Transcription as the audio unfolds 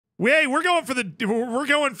We're going for the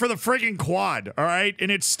friggin' quad, all right?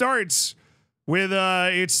 And it starts with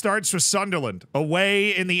Sunderland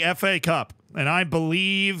away in the FA Cup, and I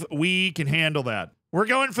believe we can handle that. We're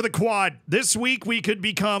going for the quad. This week we could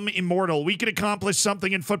become immortal. We could accomplish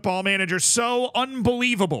something in Football Manager so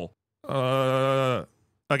unbelievable.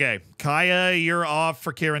 Okay, Kaya, you're off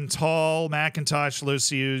for Kieran Tall, McIntosh,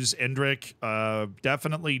 Lucius, Endrick.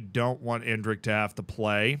 Definitely don't want Endrick to have to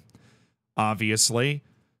play, obviously.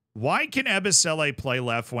 Why can Ebisele play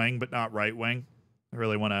left wing but not right wing? I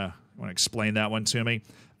really want to explain that one to me.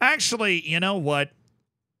 Actually, you know what?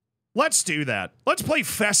 Let's do that. Let's play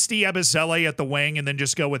Festi Ebisele at the wing and then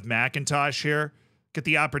just go with McIntosh here. Get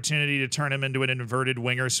the opportunity to turn him into an inverted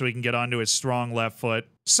winger so he can get onto his strong left foot.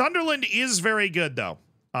 Sunderland is very good, though.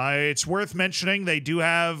 It's worth mentioning they do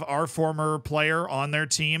have our former player on their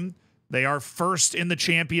team. They are first in the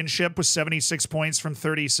championship with 76 points from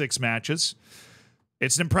 36 matches.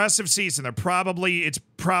 It's an impressive season. It's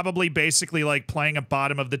probably basically like playing a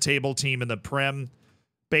bottom of the table team in the Prem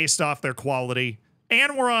based off their quality.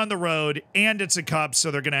 And we're on the road, and it's a cup, so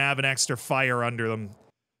they're going to have an extra fire under them.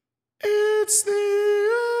 It's the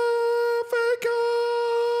FA Cup.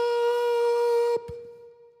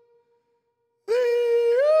 The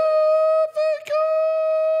FA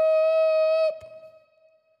Cup.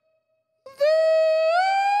 The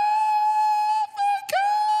FA Cup.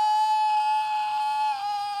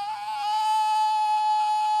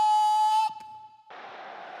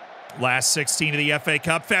 Last 16 of the FA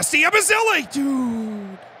Cup. Festi Ebisele,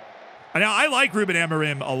 dude. Now, I like Ruben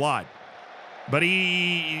Amorim a lot. But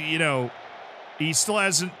he still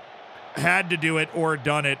hasn't had to do it or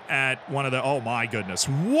done it at one of the... Oh, my goodness.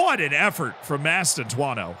 What an effort from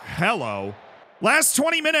Mastantuono. Hello. Last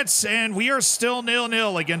 20 minutes, and we are still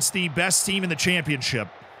 0-0 against the best team in the championship.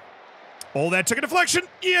 Oh, that took a deflection.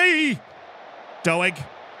 Yay! Doeg.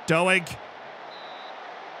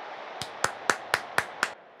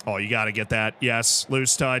 Oh, you got to get that. Yes,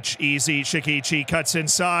 loose touch. Easy. Shikichi cuts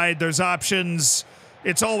inside. There's options.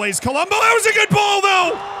 It's always Colombo. That was a good ball,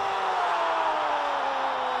 though.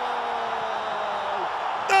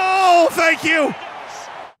 Oh, thank you.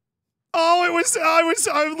 Oh,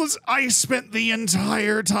 I spent the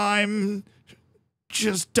entire time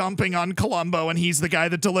just dumping on Colombo, and he's the guy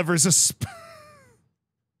that delivers just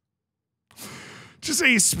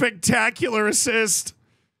a spectacular assist.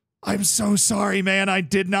 I'm so sorry, man. I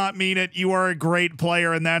did not mean it. You are a great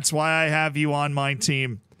player, and that's why I have you on my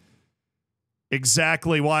team.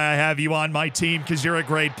 Exactly why I have you on my team, because you're a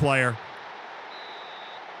great player.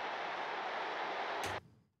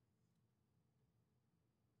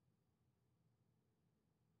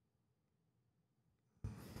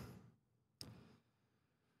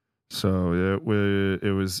 So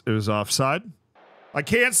it was offside. I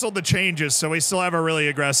canceled the changes, so we still have a really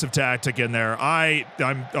aggressive tactic in there.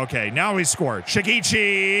 I'm okay. Now we scored.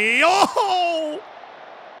 Shikichi. Oh!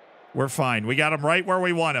 We're fine. We got him right where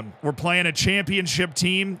we want him. We're playing a championship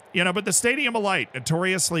team, but the Stadium of Light,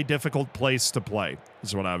 notoriously difficult place to play,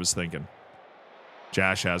 is what I was thinking.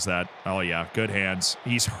 Jash has that. Oh, yeah. Good hands.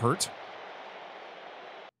 He's hurt.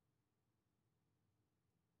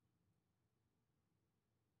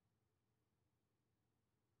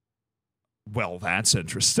 Well, that's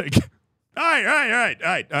interesting. All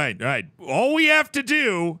right. All we have to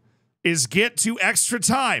do is get to extra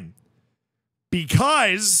time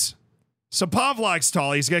because... So Pavlak's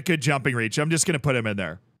tall. He's got good jumping reach. I'm just going to put him in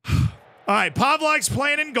there. All right, Pavlak's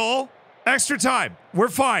playing in goal. Extra time. We're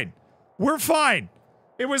fine.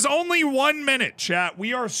 It was only 1 minute, chat.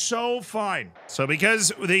 We are so fine. So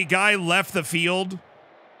because the guy left the field,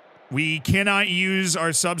 we cannot use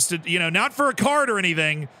our substitute, not for a card or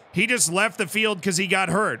anything. He just left the field because he got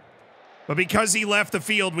hurt. But because he left the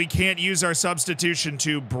field, we can't use our substitution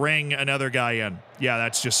to bring another guy in. Yeah,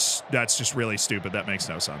 that's just really stupid. That makes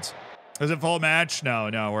no sense. Is it full match?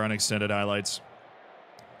 No, we're on extended highlights.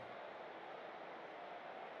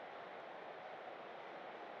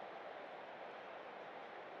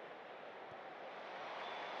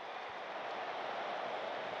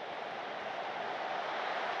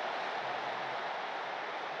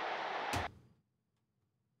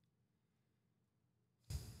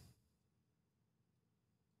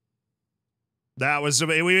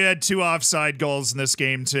 We had 2 offside goals in this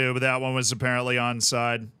game too, but that one was apparently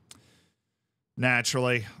onside.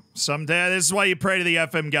 Naturally. Someday, this is why you pray to the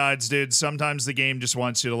FM gods, dude. Sometimes the game just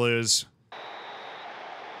wants you to lose.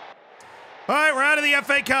 All right, we're out of the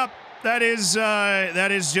FA Cup. That is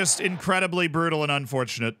just incredibly brutal and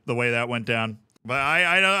unfortunate the way that went down. But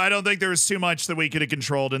I don't think there was too much that we could have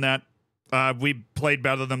controlled in that. We played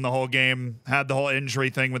better than the whole game. Had the whole injury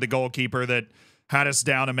thing with the goalkeeper that had us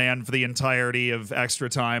down a man for the entirety of extra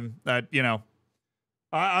time. That, you know,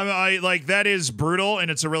 I like, that is brutal,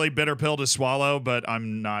 and it's a really bitter pill to swallow, but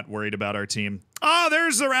I'm not worried about our team. Oh,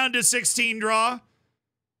 there's the round of 16 draw.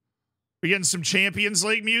 We're getting some Champions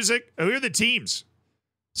League music. Oh, here are the teams.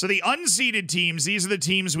 So the unseeded teams, these are the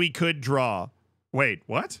teams we could draw. Wait,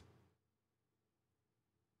 what?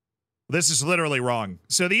 This is literally wrong.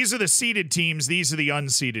 So these are the seeded teams. These are the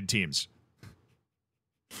unseeded teams.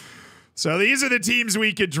 So these are the teams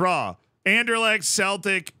we could draw. Anderlecht,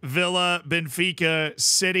 Celtic, Villa, Benfica,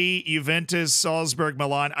 City, Juventus, Salzburg,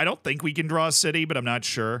 Milan. I don't think we can draw City, but I'm not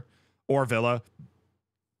sure. Or Villa.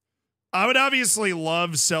 I would obviously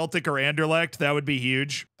love Celtic or Anderlecht. That would be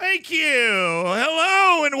huge. Thank you.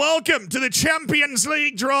 Hello and welcome to the Champions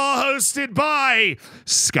League draw hosted by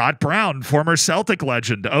Scott Brown, former Celtic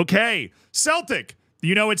legend. Okay, Celtic,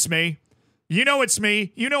 you know it's me. You know it's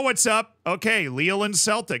me. You know what's up. Okay, Lille and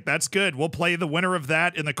Celtic. That's good. We'll play the winner of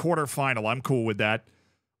that in the quarterfinal. I'm cool with that.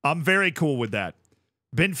 I'm very cool with that.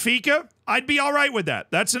 Benfica, I'd be all right with that.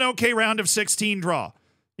 That's an okay round of 16 draw.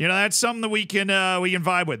 You know, that's something that we can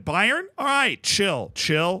vibe with. Bayern, all right, chill.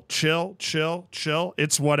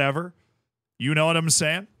 It's whatever. You know what I'm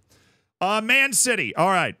saying? Man City, all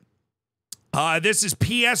right. This is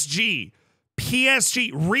PSG.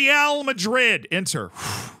 Real Madrid, Inter.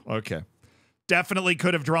 Okay. Definitely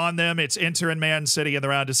could have drawn them. It's Inter and Man City in the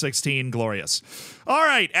round of 16. Glorious. All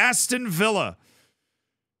right, Aston Villa.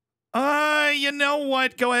 You know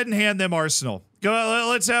what? Go ahead and hand them Arsenal. Go.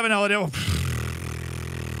 Let's have an holiday.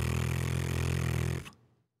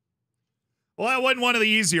 Well, that wasn't one of the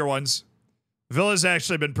easier ones. Villa's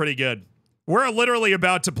actually been pretty good. We're literally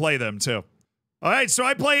about to play them, too. All right, so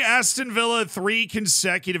I play Aston Villa 3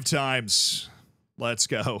 consecutive times. Let's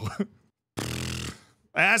go.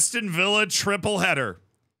 Aston Villa triple header.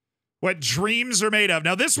 What dreams are made of.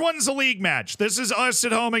 Now, this one's a league match. This is us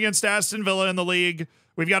at home against Aston Villa in the league.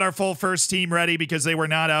 We've got our full first team ready because they were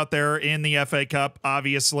not out there in the FA Cup,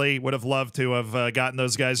 obviously. Would have loved to have gotten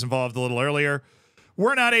those guys involved a little earlier.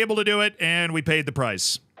 We're not able to do it, and we paid the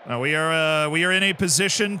price. We are in a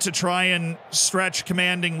position to try and stretch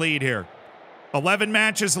commanding lead here. 11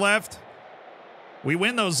 matches left. We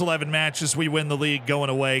win those 11 matches, we win the league going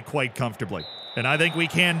away quite comfortably. And I think we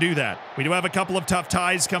can do that. We do have a couple of tough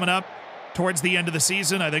ties coming up towards the end of the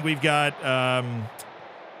season. I think we've got,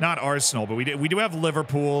 not Arsenal, but we do have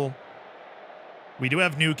Liverpool. We do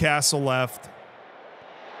have Newcastle left.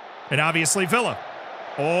 And obviously Villa.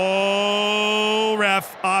 Oh,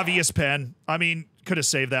 ref, obvious pen. I mean, could have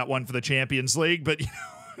saved that one for the Champions League, but you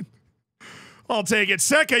know, I'll take it.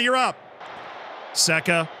 Seka, you're up.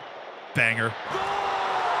 Seka, banger.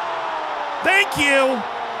 Thank you.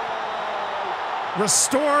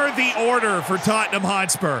 Restore the order for Tottenham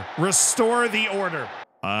Hotspur. Restore the order.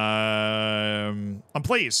 I'm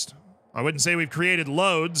pleased. I wouldn't say we've created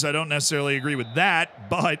loads. I don't necessarily agree with that,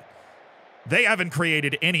 but they haven't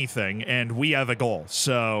created anything, and we have a goal.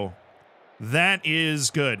 So that is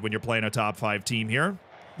good when you're playing a top 5 team here.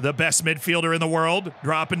 The best midfielder in the world,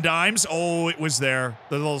 dropping dimes. Oh, it was there.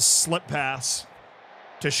 The little slip pass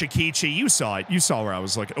to Shikichi. You saw it. You saw where I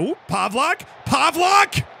was looking. Oh, Pavlak.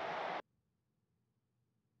 Pavlak!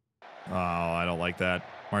 Oh, I don't like that.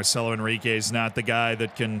 Marcelo Enrique is not the guy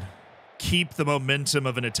that can keep the momentum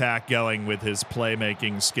of an attack going with his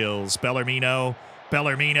playmaking skills. Bellarmino,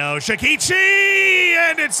 Shikichi,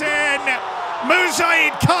 and it's in.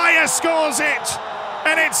 Mujaid Kaya scores it,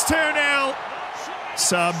 and it's 2-0.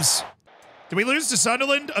 Subs. Did we lose to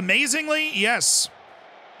Sunderland? Amazingly, yes.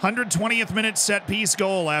 120th minute set piece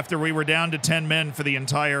goal after we were down to 10 men for the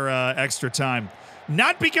entire extra time.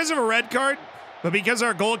 Not because of a red card, but because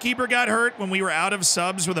our goalkeeper got hurt when we were out of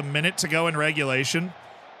subs with a minute to go in regulation.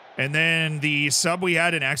 And then the sub we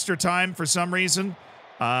had in extra time for some reason,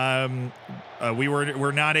 we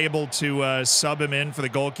were not able to sub him in for the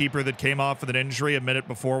goalkeeper that came off with an injury a minute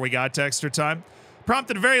before we got to extra time.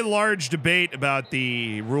 Prompted a very large debate about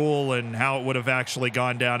the rule and how it would have actually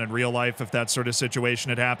gone down in real life if that sort of situation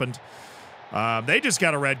had happened. They just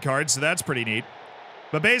got a red card, so that's pretty neat.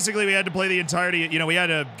 But basically, we had to play the entirety. You know, we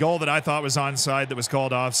had a goal that I thought was onside that was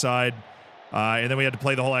called offside. And then we had to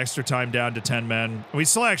play the whole extra time down to 10 men. We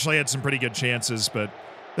still actually had some pretty good chances, but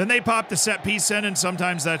then they popped the set piece in, and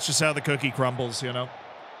sometimes that's just how the cookie crumbles, you know?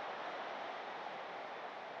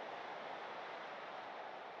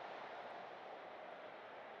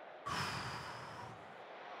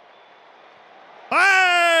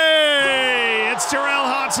 Hey! It's Terrell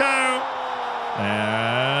Hato!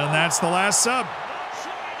 And that's the last sub.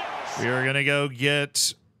 We are going to go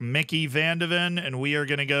get Mickey Van de Ven, and we are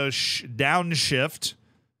going to go downshift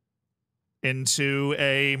into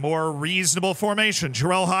a more reasonable formation.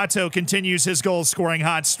 Jarell Hato continues his goal-scoring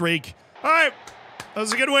hot streak. All right, that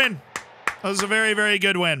was a good win. That was a very, very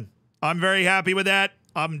good win. I'm very happy with that.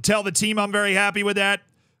 Tell the team I'm very happy with that.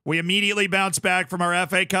 We immediately bounced back from our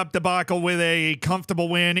FA Cup debacle with a comfortable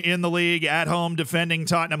win in the league at home, defending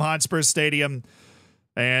Tottenham Hotspur Stadium.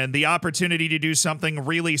 And the opportunity to do something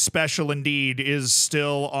really special indeed is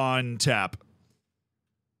still on tap.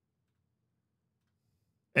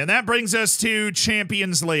 And that brings us to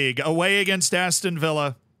Champions League, away against Aston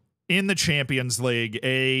Villa in the Champions League.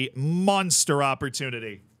 A monster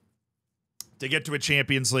opportunity to get to a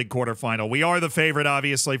Champions League quarterfinal. We are the favorite,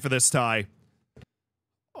 obviously, for this tie.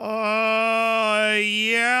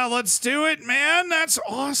 Yeah, let's do it, man. That's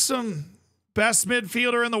awesome. Best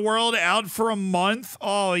midfielder in the world out for a month.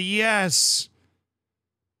 Oh, yes.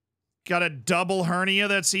 Got a double hernia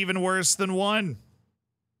that's even worse than one.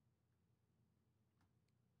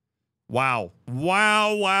 Wow.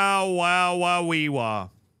 Wow, wow, wow, wow, wee wah.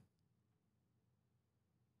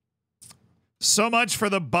 So much for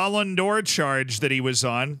the Ballon d'Or charge that he was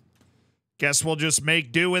on. Guess we'll just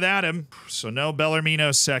make do without him. So no Bellarmino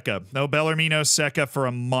Secca. No Bellarmino Secca for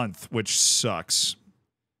a month, which sucks.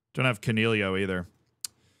 Don't have Canelio either.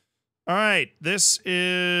 All right, this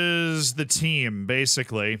is the team,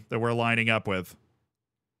 basically, that we're lining up with.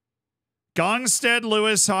 Gongstead,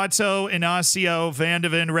 Lewis, Hato, Inacio, Van de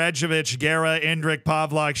Ven, Rejovic, Guerra, Indrik,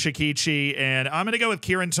 Pavlak, Shakichi, and I'm going to go with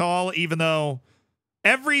Kieran Tall, even though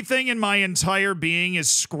everything in my entire being is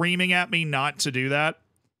screaming at me not to do that.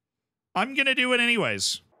 I'm going to do it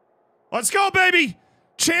anyways. Let's go, baby!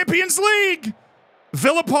 Champions League!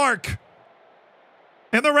 Villa Park.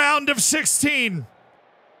 In the round of 16.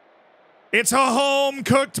 It's a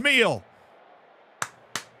home-cooked meal.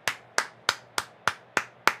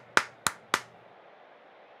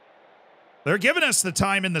 They're giving us the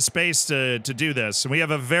time and the space to do this, and we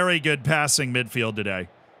have a very good passing midfield today.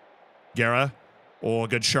 Guerra. Oh,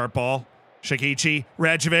 good sharp ball. Shakichi,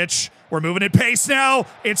 Rejovic. We're moving at pace now.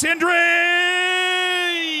 It's Indrik!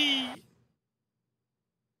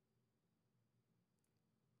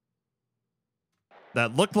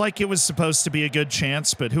 That looked like it was supposed to be a good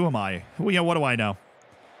chance, but who am I? What do I know?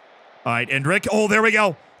 All right, Indrik. Oh, there we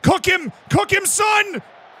go. Cook him! Cook him, son!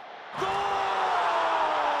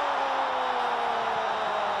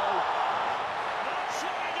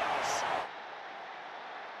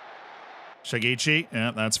 Shakichi.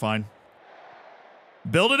 Yeah, that's fine.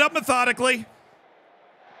 Build it up methodically.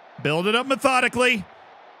 Build it up methodically.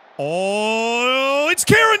 Oh, it's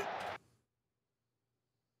Kieran!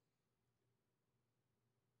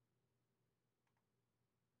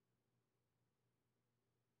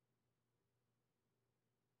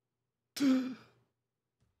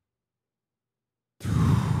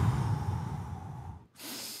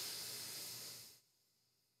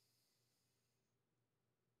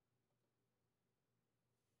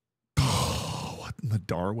 What in the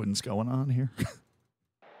Darwin's going on here?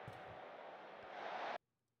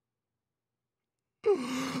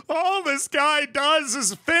 All this guy does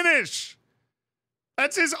is finish.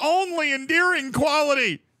 That's his only endearing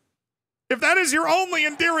quality. If that is your only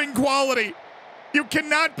endearing quality, you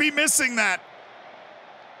cannot be missing that.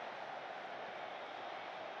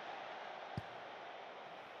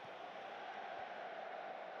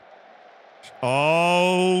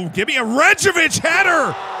 Oh, give me a Rejovic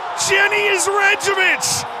header. Jenny is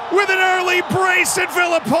Rejovic with an early brace at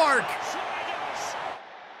Villa Park.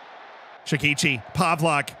 Shakichi,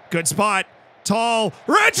 Pavlak, good spot. Tall,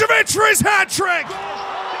 Rejovic for his hat trick.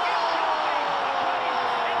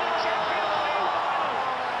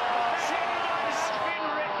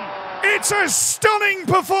 It's a stunning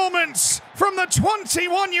performance from the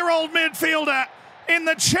 21-year-old midfielder in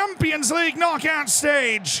the Champions League knockout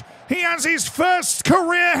stage. He has his first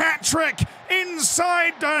career hat trick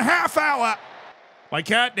inside the half hour. My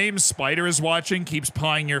cat named Spider is watching, keeps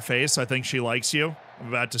pawing your face. I think she likes you. I'm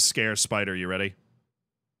about to scare Spider. You ready?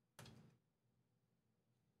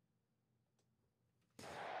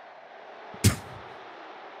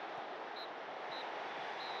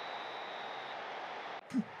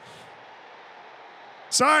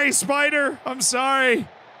 Sorry, Spider. I'm sorry.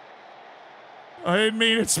 I didn't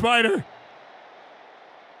mean it, Spider.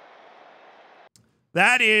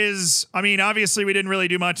 That is, I mean, obviously we didn't really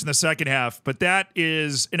do much in the second half, but that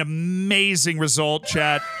is an amazing result,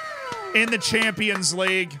 chat, in the Champions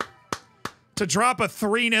League. To drop a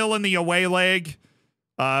 3-0 in the away leg.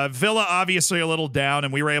 Villa obviously a little down,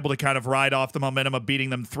 and we were able to kind of ride off the momentum of beating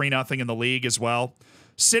them 3-0 in the league as well.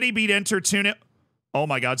 City beat Inter 2-0. Oh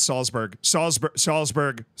my God, Salzburg.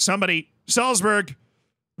 Salzburg. Somebody. Salzburg.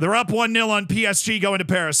 They're up 1-0 on PSG going to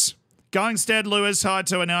Paris. Gongstead, Lewis,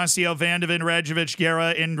 Hato, Anasio, Vandeven, Rejovic,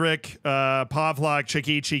 Guerra, Indrik, Pavlak,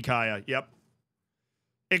 Chikichi, Kaya. Yep.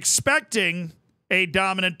 Expecting a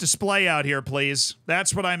dominant display out here, please.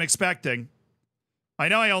 That's what I'm expecting. I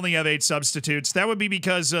know I only have 8 substitutes. That would be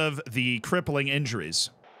because of the crippling injuries.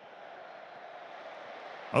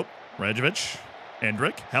 Oh, Rejovic,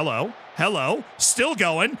 Indrik, hello, hello, still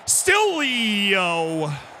going, still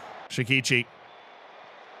Leo. Chikichi.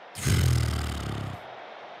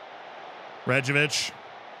 Rejovic.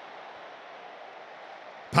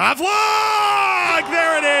 Pavlak!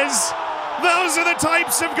 There it is! Those are the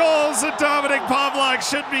types of goals that Dominic Pavlak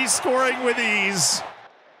should be scoring with ease.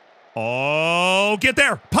 Oh, get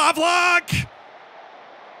there. Pavlak!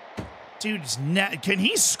 Dude, can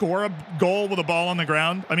he score a goal with a ball on the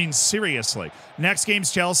ground? I mean, seriously. Next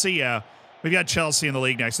game's Chelsea. Yeah, we've got Chelsea in the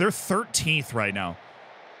league next. They're 13th right now.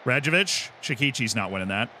 Rejovic, Chikichi's not winning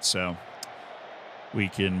that, so we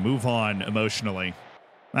can move on emotionally.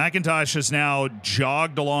 McIntosh has now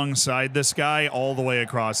jogged alongside this guy all the way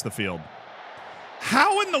across the field.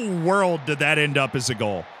 How in the world did that end up as a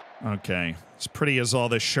goal? Okay, as pretty as all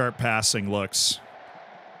this sharp passing looks.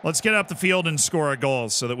 Let's get up the field and score a goal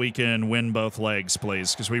so that we can win both legs,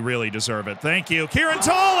 please, because we really deserve it. Thank you. Kieran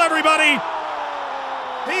Tall, everybody!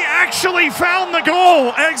 He actually found the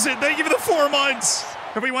goal! Exit, thank you for the 4 months.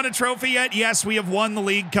 Have we won a trophy yet? Yes, we have won the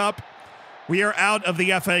League Cup. We are out of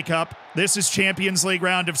the FA Cup. This is Champions League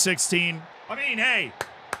round of 16. I mean, hey,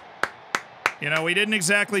 you know, we didn't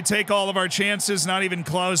exactly take all of our chances, not even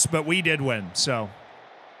close, but we did win, so.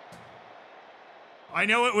 I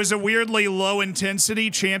know it was a weirdly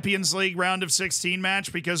low-intensity Champions League round of 16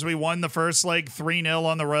 match because we won the first leg 3-0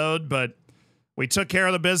 on the road, but we took care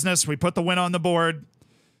of the business. We put the win on the board,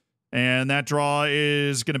 and that draw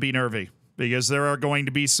is going to be nervy because there are going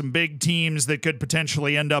to be some big teams that could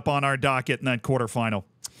potentially end up on our docket in that quarterfinal.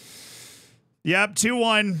 Yep,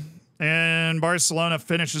 2-1, and Barcelona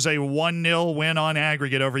finishes a 1-0 win on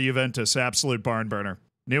aggregate over Juventus. Absolute barn burner.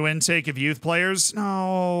 New intake of youth players?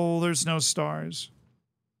 No, there's no stars.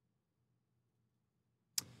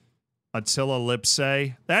 Attila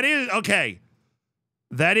Lipse. That is, okay.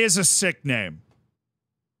 That is a sick name.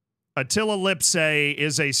 Attila Lipse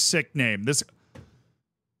is a sick name.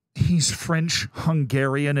 He's French,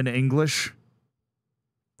 Hungarian, and English.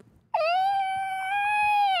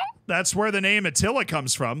 That's where the name Attila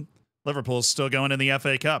comes from. Liverpool's still going in the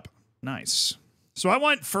FA Cup. Nice. So I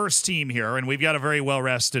want first team here, and we've got a very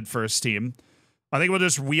well-rested first team. I think we'll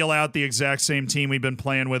just wheel out the exact same team we've been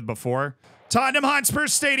playing with before. Tottenham Hotspur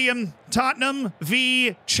Stadium, Tottenham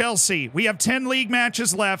v. Chelsea. We have 10 league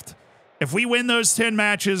matches left. If we win those 10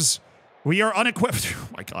 matches, we are unequipped. Oh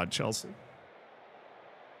my God, Chelsea.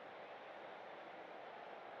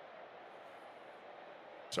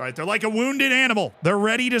 Sorry, they're like a wounded animal. They're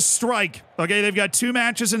ready to strike. Okay, they've got 2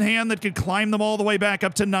 matches in hand that could climb them all the way back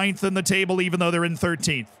up to 9th in the table, even though they're in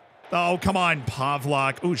 13th. Oh, come on,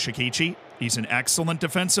 Pavlak. Ooh, Chikichi. He's an excellent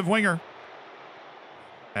defensive winger.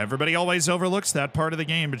 Everybody always overlooks that part of the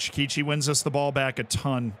game, but Chikichi wins us the ball back a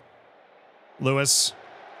ton. Lewis.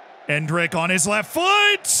 Indrik on his left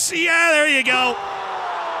foot. Yeah, there you go.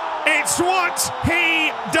 It's what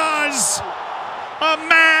he does. A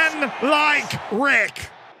man like Rick.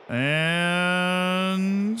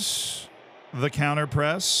 And the counter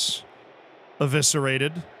press.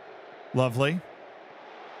 Eviscerated. Lovely.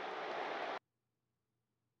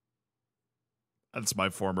 That's my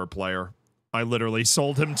former player. I literally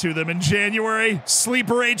sold him to them in January.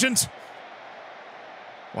 Sleeper agent.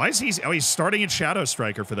 Why is he? Oh, he's starting at Shadow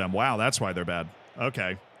Striker for them. Wow, that's why they're bad.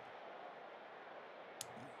 Okay.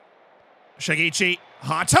 Shagichi.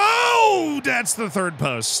 Hato! That's the third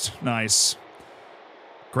post. Nice.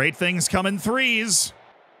 Great things come in threes.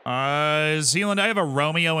 Zealand, I have a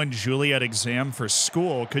Romeo and Juliet exam for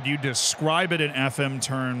school. Could you describe it in FM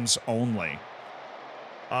terms only?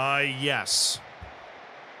 Yes.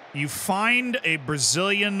 You find a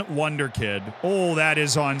Brazilian wonder kid. Oh, that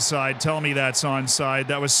is onside. Tell me that's onside.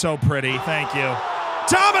 That was so pretty. Thank you.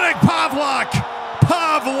 Dominic Pavlak!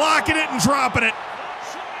 Pavlaking it and dropping it.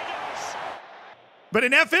 But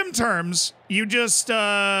in FM terms, you just,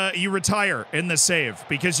 you retire in the save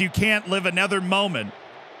because you can't live another moment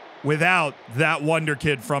without that wonder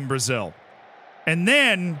kid from Brazil. And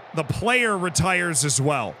then the player retires as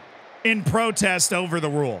well in protest over the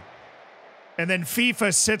rule. And then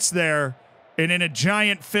FIFA sits there and in a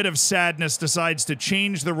giant fit of sadness decides to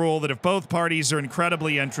change the rule that if both parties are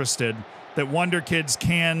incredibly interested, that wonder kids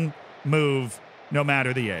can move no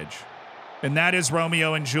matter the age. And that is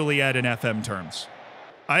Romeo and Juliet in FM terms.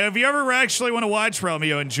 If you ever actually want to watch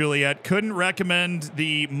Romeo and Juliet, couldn't recommend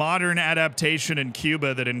the modern adaptation in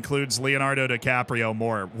Cuba that includes Leonardo DiCaprio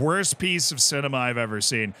more. Worst piece of cinema I've ever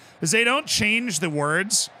seen. Because they don't change the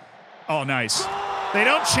words. Oh, nice. They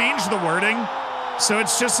don't change the wording. So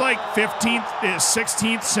it's just like 15th,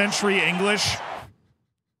 16th century English.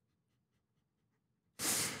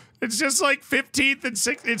 It's just like 15th and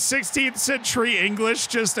 16th century English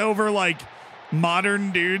just over like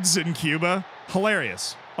modern dudes in Cuba.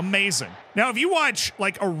 Hilarious. Amazing. Now, if you watch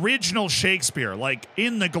like original Shakespeare, like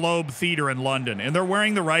in the Globe Theatre in London, and they're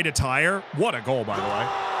wearing the right attire, what a goal, by the way.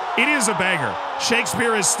 It is a banger.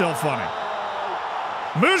 Shakespeare is still funny.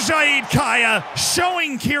 Mujahid Kaya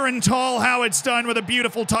showing Kieran Tall how it's done with a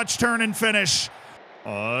beautiful touch, turn, and finish.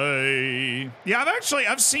 Yeah,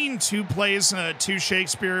 I've seen two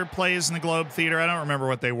Shakespeare plays in the Globe Theatre. I don't remember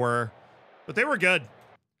what they were, but they were good.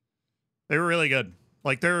 They were really good.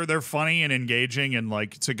 Like they're funny and engaging, and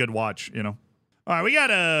like it's a good watch, you know. All right, we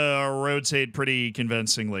gotta rotate pretty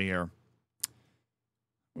convincingly here.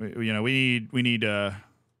 We need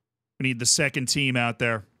the second team out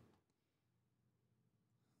there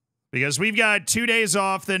because we've got 2 days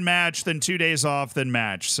off, then match, then 2 days off, then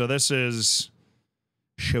match. So this is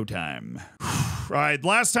showtime. All right,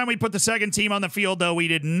 last time we put the second team on the field, though, we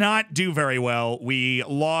did not do very well. We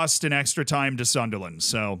lost in extra time to Sunderland,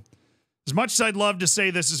 so. As much as I'd love to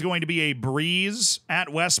say this is going to be a breeze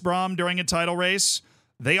at West Brom during a title race,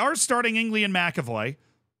 they are starting Inglian McAvoy,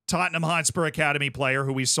 Tottenham Hotspur Academy player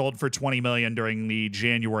who we sold for $20 million during the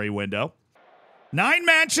January window. 9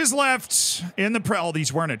 matches left in the oh,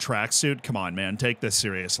 these weren't a tracksuit. Come on, man. Take this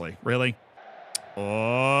seriously. Really?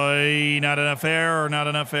 Oh, not enough air or not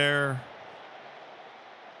enough air.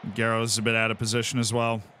 Garrow's a bit out of position as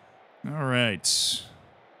well. All right.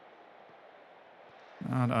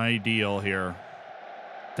 Not ideal here.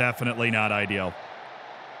 Definitely not ideal.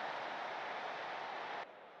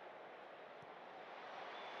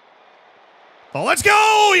 Oh, let's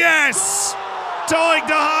go! Yes! Towing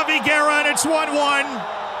to Javi Guerra, and it's 1-1.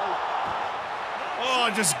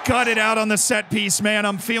 Oh, just gutted out on the set piece, man.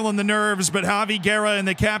 I'm feeling the nerves, but Javi Guerra in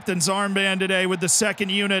the captain's armband today with the second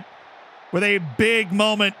unit with a big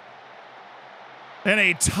moment and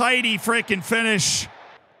a tidy freaking finish.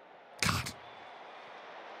 God.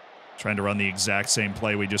 Trying to run the exact same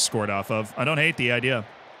play we just scored off of. I don't hate the idea.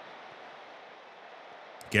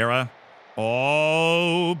 Guerra.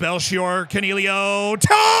 Oh, Belchior, Canelio.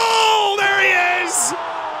 Tall! There he is!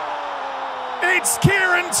 It's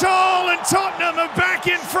Kieran Tall, and Tottenham are back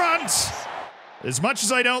in front. As much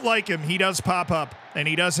as I don't like him, he does pop up, and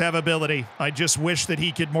he does have ability. I just wish that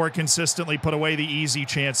he could more consistently put away the easy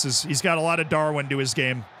chances. He's got a lot of Darwin to his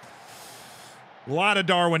game. A lot of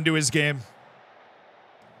Darwin to his game.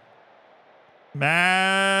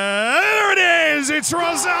 There it is! It's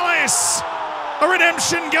Rosales! A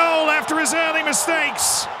redemption goal after his early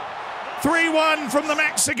mistakes. 3-1 from the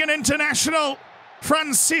Mexican international,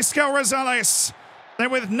 Francisco Rosales.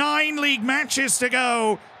 And with 9 league matches to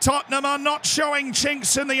go, Tottenham are not showing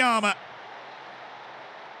chinks in the armor.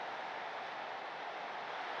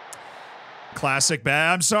 Classic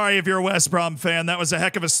bad. I'm sorry if you're a West Brom fan. That was a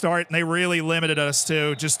heck of a start, and they really limited us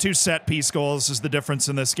to just 2 set-piece goals is the difference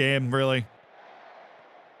in this game, really.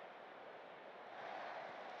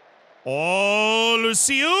 Oh,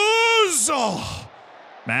 Lucius! Oh,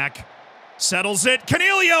 Mac settles it.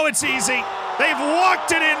 Canelio, it's easy. They've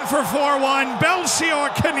walked it in for 4-1. Belchior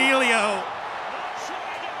Canelio.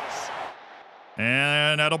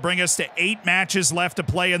 And that'll bring us to 8 matches left to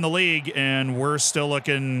play in the league, and we're still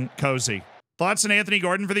looking cozy. Thoughts on Anthony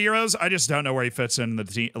Gordon for the Euros? I just don't know where he fits in the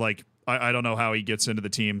team. Like, I don't know how he gets into the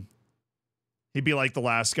team. He'd be like the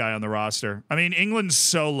last guy on the roster. I mean, England's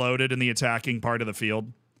so loaded in the attacking part of the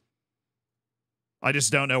field. I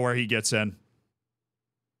just don't know where he gets in.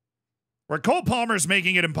 Where Cole Palmer's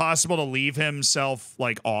making it impossible to leave himself,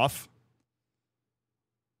 like, off.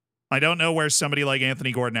 I don't know where somebody like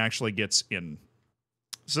Anthony Gordon actually gets in.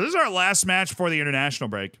 So this is our last match before the international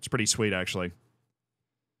break. It's pretty sweet, actually.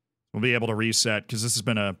 We'll be able to reset because this has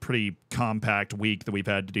been a pretty compact week that we've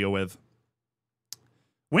had to deal with.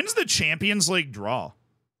 When's the Champions League draw?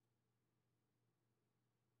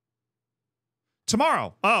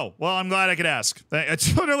 Tomorrow. Oh, well, I'm glad I could ask.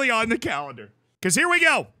 It's literally on the calendar. Because here we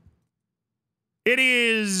go. It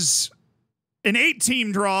is an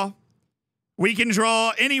 8-team draw. We can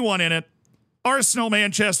draw anyone in it. Arsenal,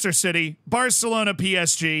 Manchester City, Barcelona,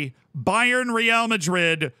 PSG, Bayern, Real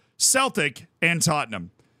Madrid, Celtic, and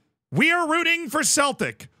Tottenham. We are rooting for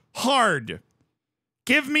Celtic. Hard.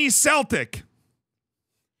 Give me Celtic.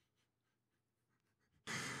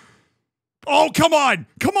 Oh, come on.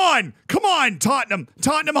 Come on. Come on, Tottenham.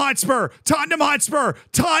 Tottenham Hotspur. Tottenham Hotspur.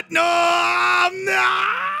 Tottenham.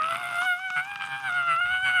 No!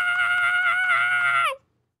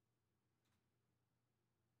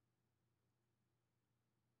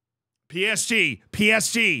 PSG.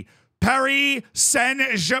 PSG. Paris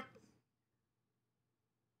Saint-Germain.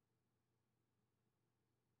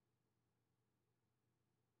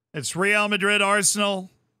 It's Real Madrid, Arsenal,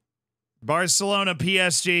 Barcelona,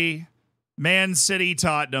 PSG, Man City,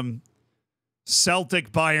 Tottenham,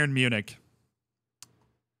 Celtic, Bayern Munich.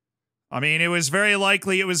 I mean, it was very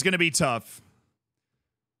likely it was going to be tough.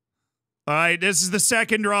 All right, this is the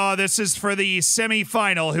second draw. This is for the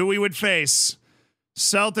semifinal, who we would face.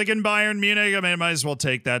 Celtic and Bayern Munich. I mean, I might as well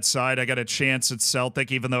take that side. I got a chance at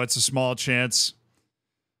Celtic, even though it's a small chance.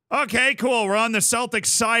 Okay, cool. We're on the Celtic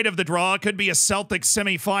side of the draw. It could be a Celtic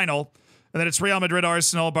semifinal. And then it's Real Madrid,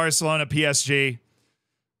 Arsenal, Barcelona, PSG.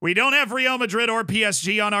 We don't have Real Madrid or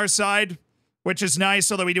PSG on our side, which is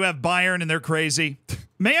nice, although we do have Bayern and they're crazy.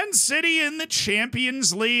 Man City in the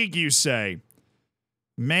Champions League, you say?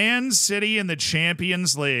 Man City in the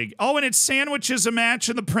Champions League. Oh, and it sandwiches a match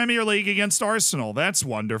in the Premier League against Arsenal. That's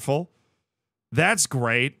wonderful. That's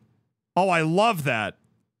great. Oh, I love that.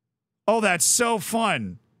 Oh, that's so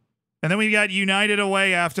fun. And then we got United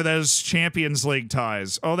away after those Champions League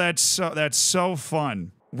ties. Oh, that's so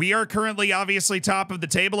fun. We are currently obviously top of the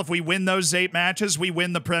table. If we win those 8 matches, we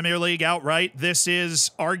win the Premier League outright. This is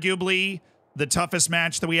arguably the toughest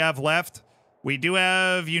match that we have left. We do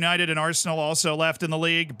have United and Arsenal also left in the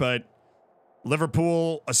league, but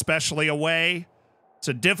Liverpool, especially away, it's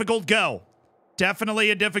a difficult go. Definitely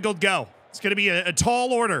a difficult go. It's going to be a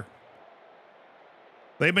tall order.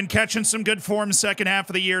 They've been catching some good form second half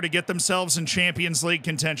of the year to get themselves in Champions League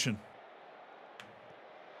contention.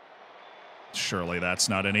 Surely that's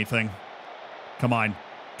not anything. Come on.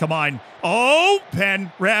 Come on. Oh,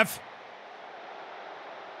 pen. Ref.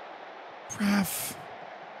 Ref.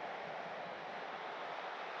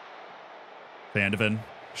 Vandeven.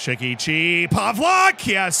 Shikichi. Pavlak.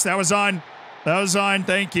 Yes, that was on. That was on.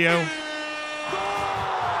 Thank you.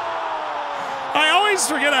 I always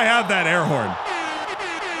forget I have that air horn.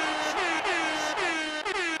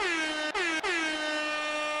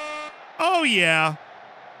 Oh, yeah.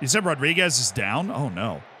 You said Rodriguez is down? Oh,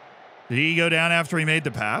 no. Did he go down after he made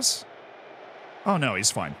the pass? Oh, no, he's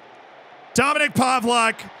fine. Dominic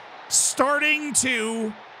Pavlak starting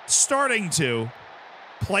to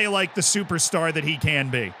play like the superstar that he can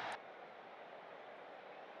be.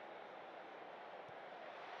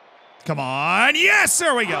 Come on. Yes,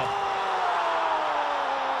 there we go.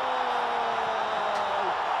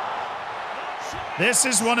 This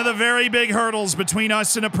is one of the very big hurdles between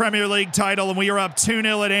us and a Premier League title, and we are up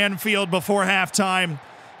 2-0 at Anfield before halftime.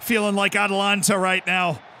 Feeling like Atalanta right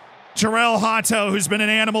now. Jarell Hato, who's been an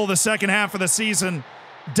animal the second half of the season,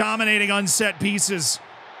 dominating on set pieces.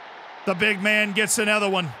 The big man gets another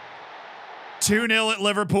one. 2-0 at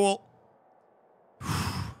Liverpool.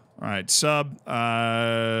 All right, sub.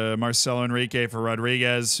 Marcelo Enrique for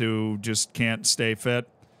Rodriguez, who just can't stay fit.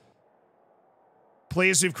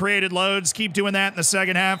 Please, we've created loads. Keep doing that in the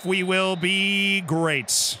second half. We will be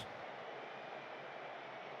great.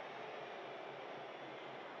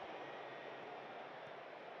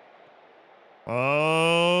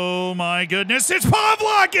 Oh, my goodness. It's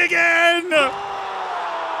Pavlak again!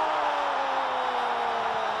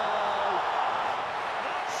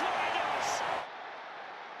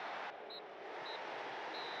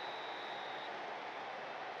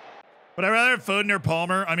 Would I rather have Foden or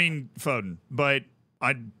Palmer? I mean, Foden, but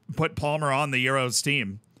I'd put Palmer on the Euros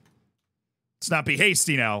team. Let's not be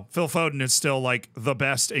hasty now. Phil Foden is still like the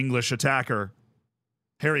best English attacker.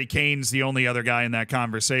 Harry Kane's the only other guy in that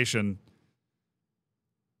conversation.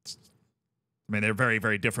 I mean, they're very,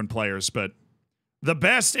 very different players, but the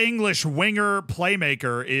best English winger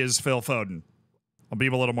playmaker is Phil Foden. I'll be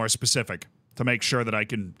a little more specific to make sure that I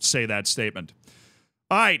can say that statement.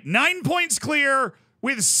 All right, 9 points clear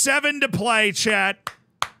with 7 to play, chat.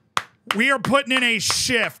 We are putting in a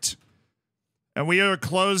shift, and we are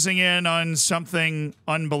closing in on something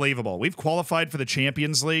unbelievable. We've qualified for the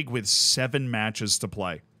Champions League with 7 matches to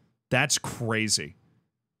play. That's crazy.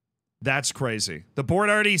 That's crazy. The board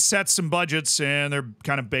already set some budgets, and they're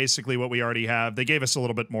kind of basically what we already have. They gave us a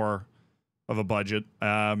little bit more of a budget.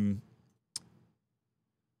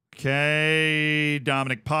 Okay,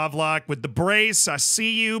 Dominic Pavlak with the brace. I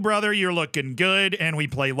see you, brother. You're looking good, and we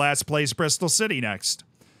play last place Bristol City next.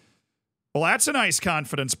 Well, that's a nice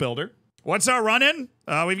confidence builder. What's our run-in?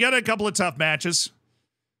 We've got a couple of tough matches.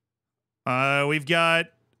 We've got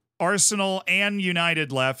Arsenal and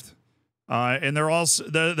United left. And they're also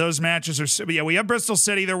those matches are yeah. We have Bristol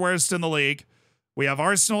City, they're worst in the league. We have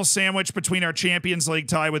Arsenal sandwiched between our Champions League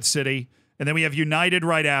tie with City, and then we have United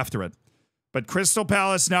right after it. But Crystal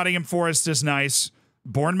Palace, Nottingham Forest is nice.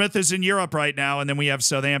 Bournemouth is in Europe right now, and then we have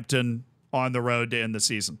Southampton on the road to end the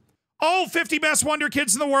season. Oh, 50 best wonder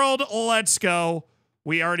kids in the world. Let's go.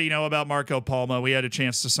 We already know about Marco Palma. We had a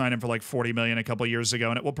chance to sign him for like $40 million a couple years ago,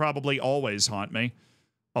 and it will probably always haunt me.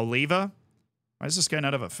 Oliva? Why does this guy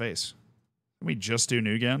not have a face? Can we just do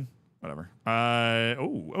Nugan? Whatever.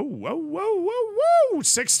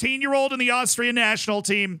 16-year-old in the Austrian national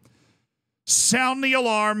team. Sound the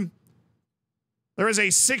alarm. There is a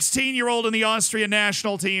 16-year-old in the Austrian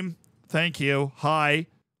national team. Thank you. Hi.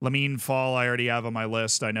 Lamine Fall, I already have on my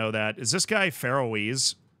list. I know that. Is this guy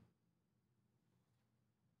Faroese?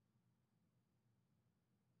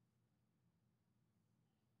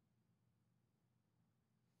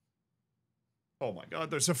 Oh my God,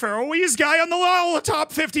 there's a Faroese guy on the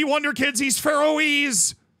top 50 Wonder Kids. He's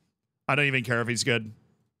Faroese. I don't even care if he's good.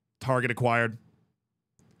 Target acquired.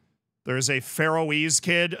 There's a Faroese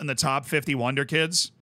kid in the top 50 Wonder Kids.